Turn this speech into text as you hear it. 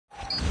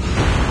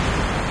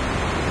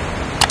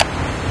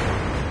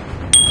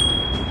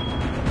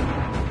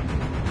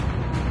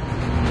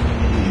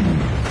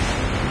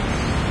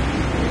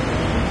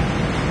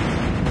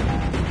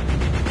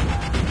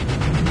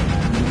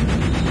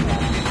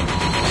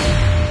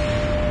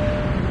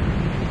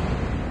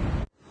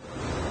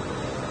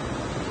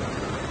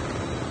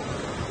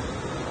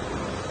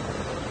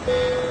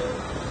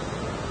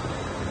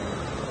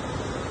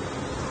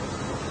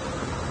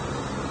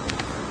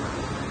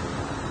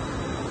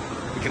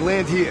can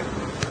land here.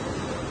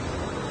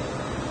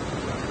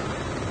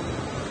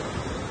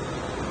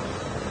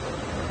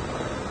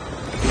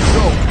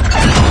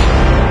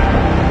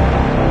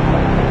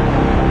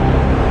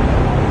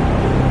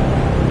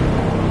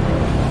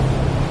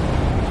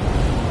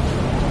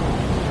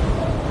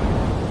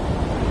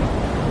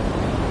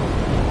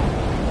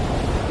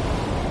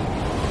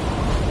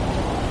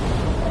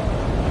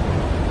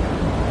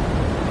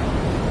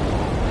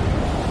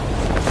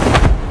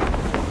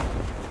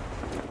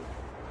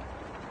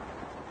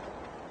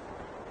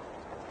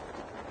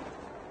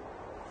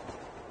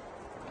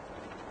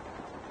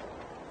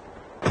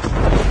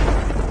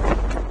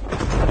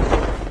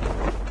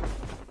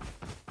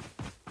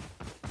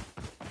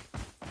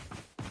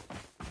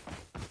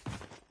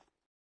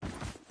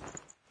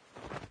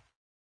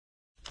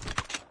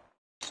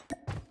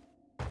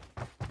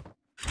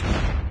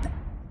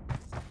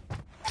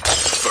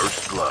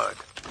 Blood.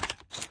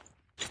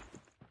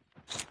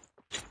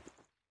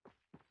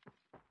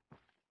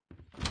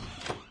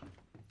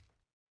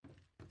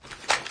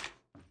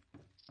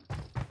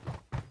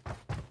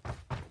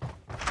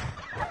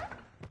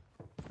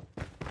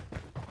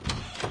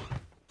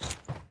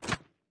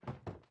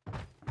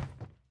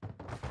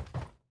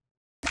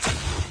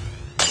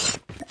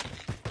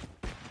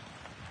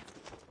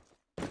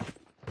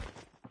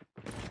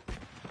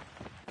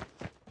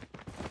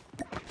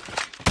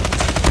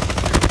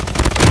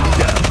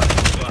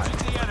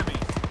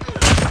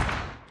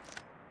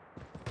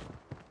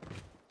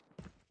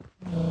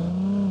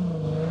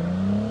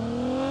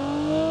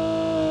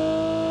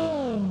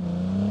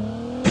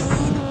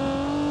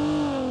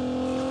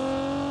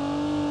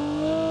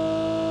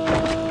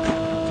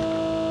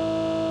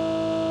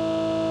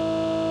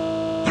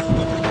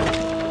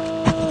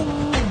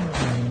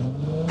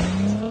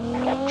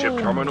 Chip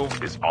terminal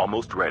is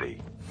almost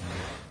ready.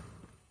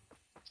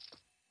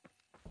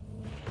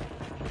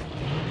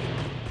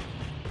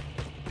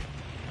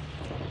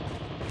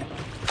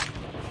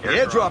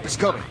 Airdrop is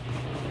coming.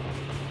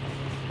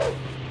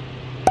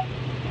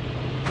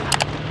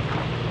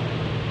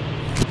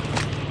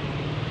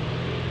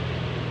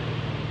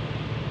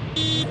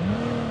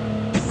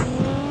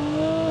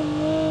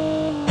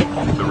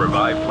 The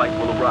revived flight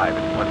will arrive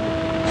in 1 minute.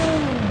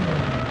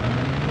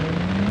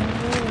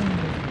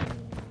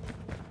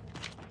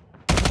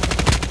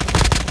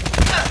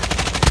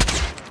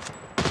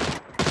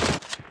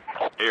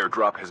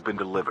 Airdrop has been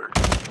delivered.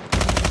 The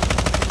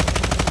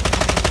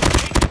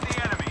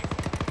enemy.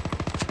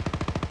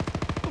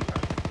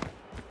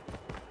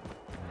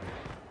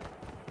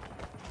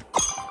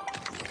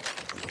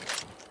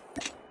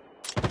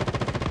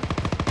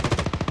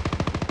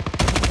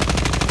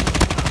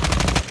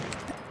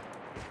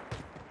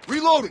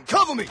 Reloading,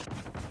 cover me!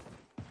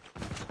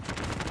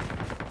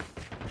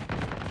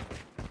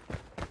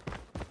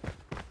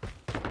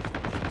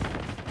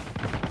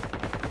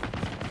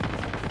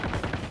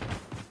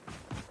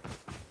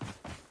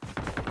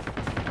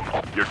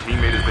 Your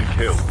teammate has been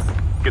killed.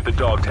 Get the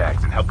dog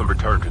tags and help them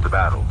return to the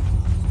battle.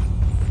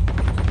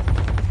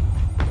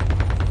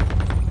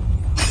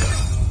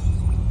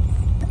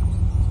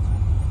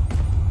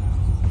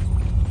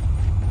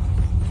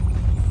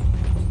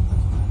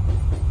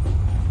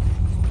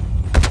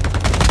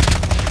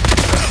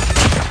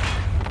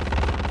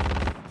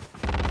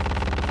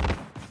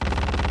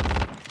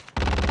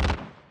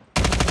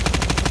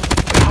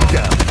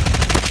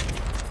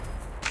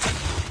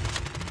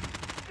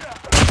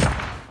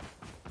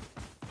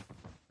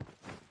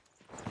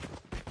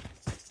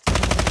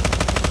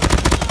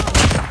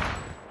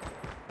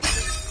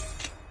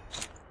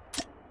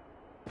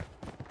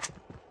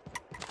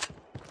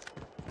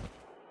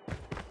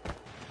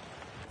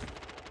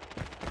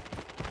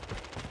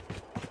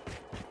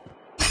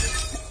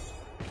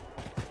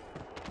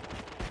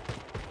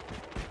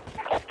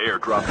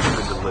 Airdrop has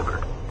been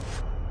delivered.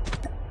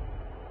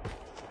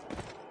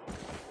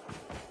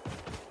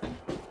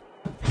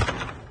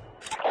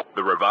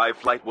 The revived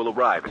flight will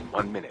arrive in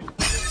 1 minute.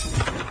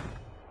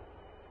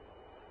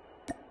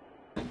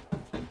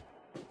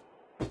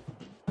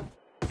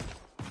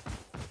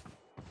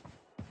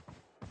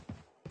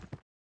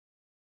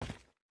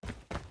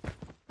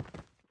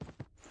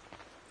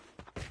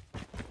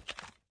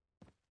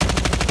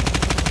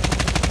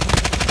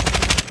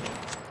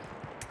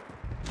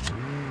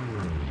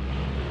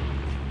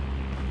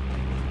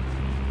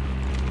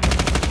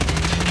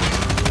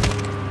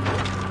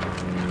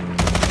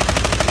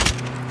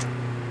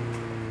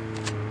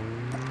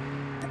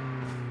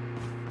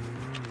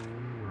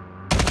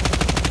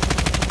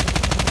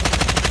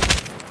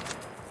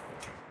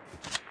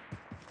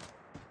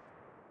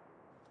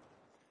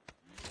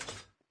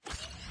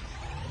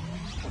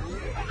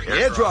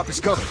 Airdrop is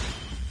coming.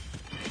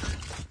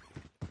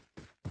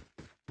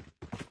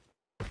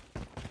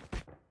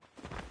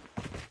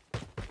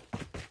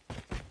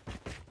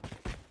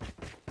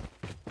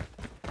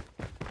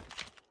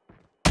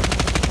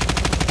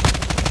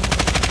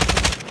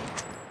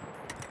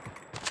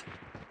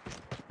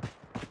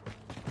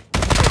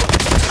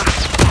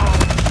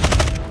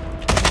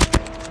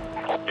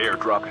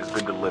 Airdrop has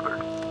been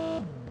delivered.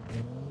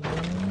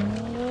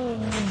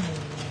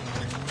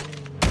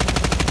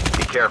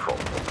 careful.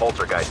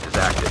 Poltergeist is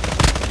active.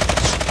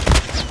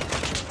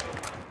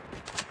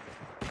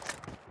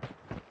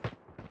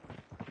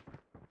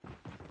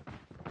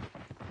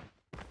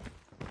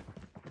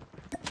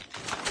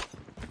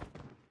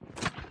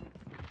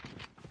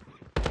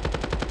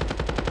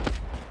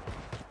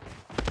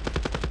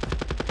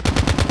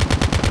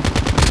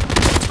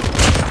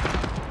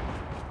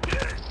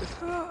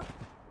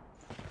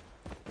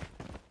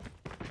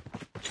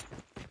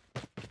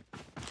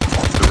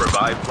 The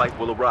revived flight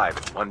will arrive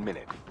in 1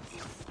 minute.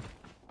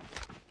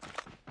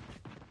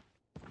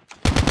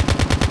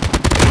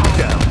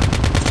 Down.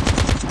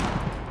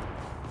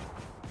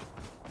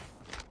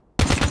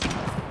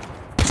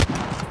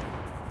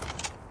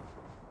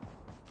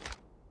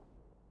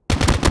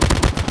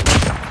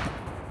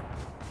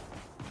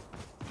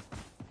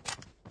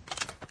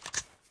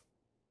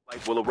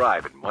 Flight will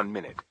arrive in 1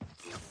 minute.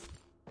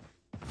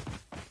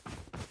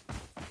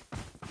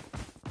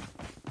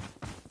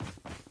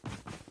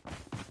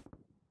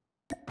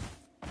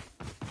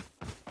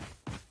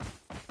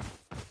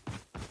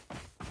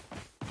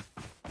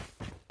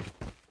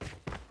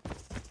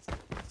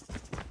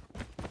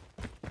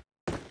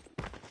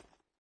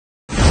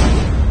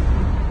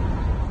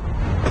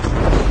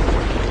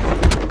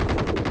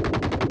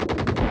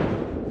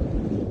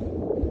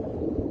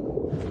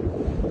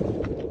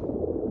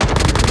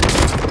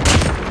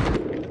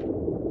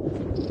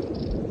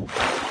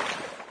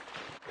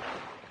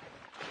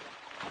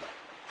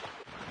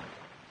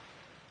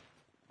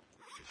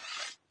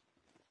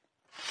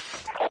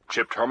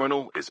 Chip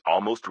terminal is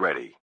almost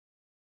ready.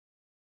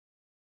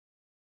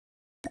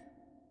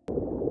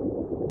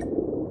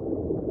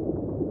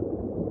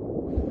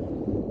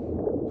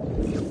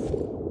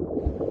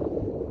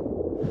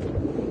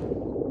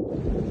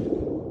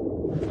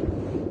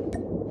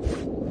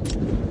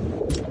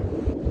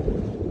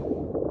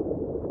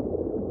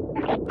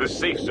 The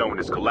safe zone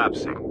is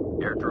collapsing.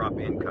 Airdrop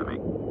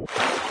incoming.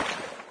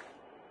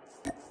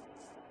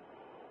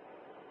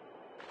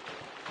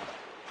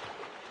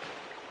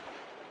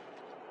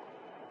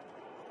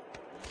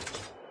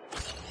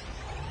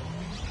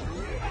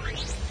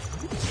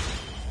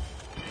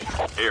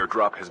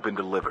 Airdrop has been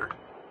delivered.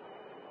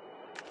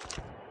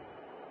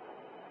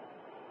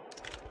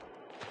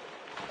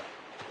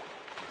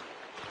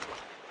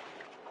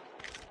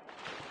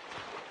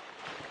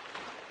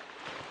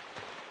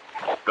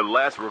 The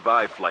last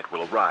revived flight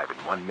will arrive in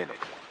 1 minute.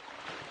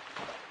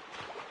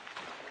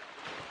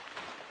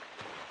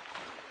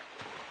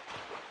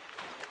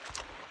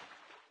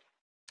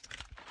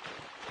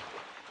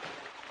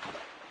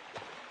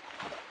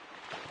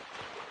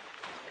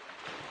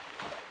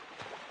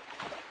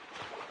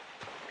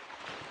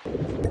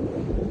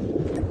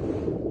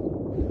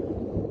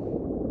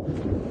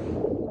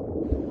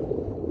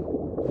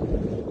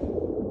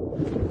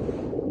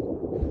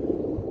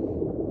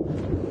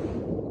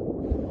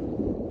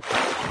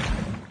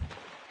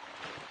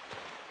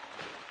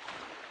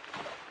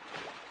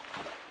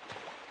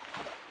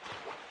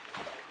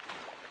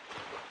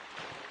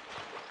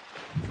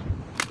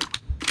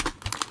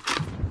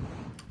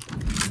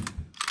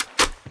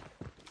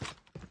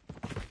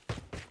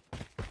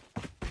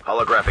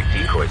 Holographic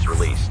decoys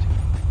released.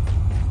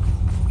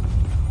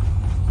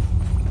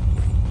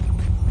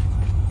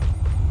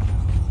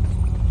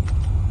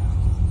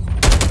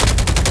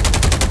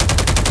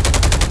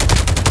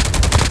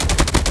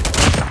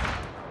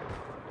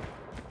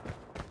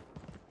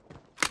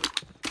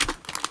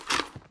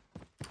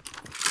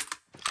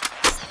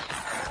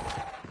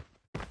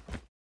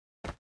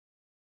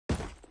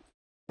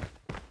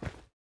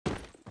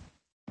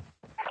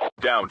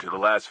 Down to the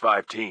last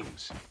 5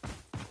 teams.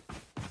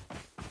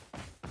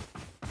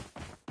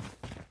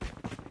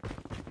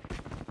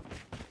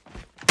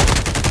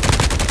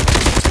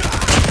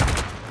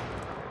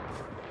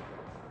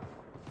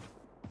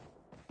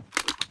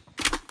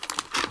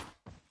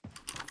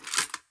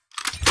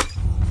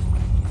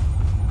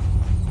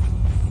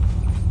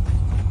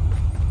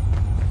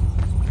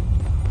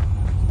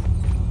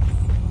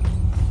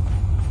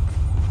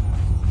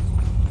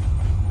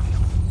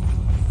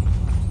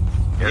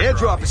 The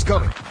airdrop is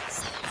coming.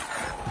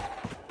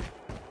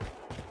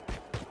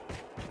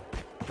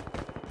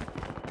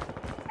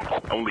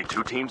 Only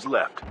 2 teams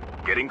left.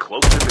 Getting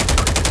close to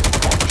victory.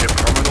 Chip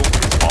terminal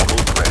is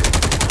almost ready.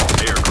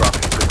 Airdrop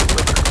has been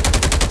delivered.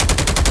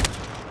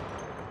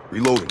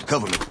 Reloading.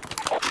 Cover me.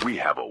 We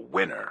have a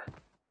winner.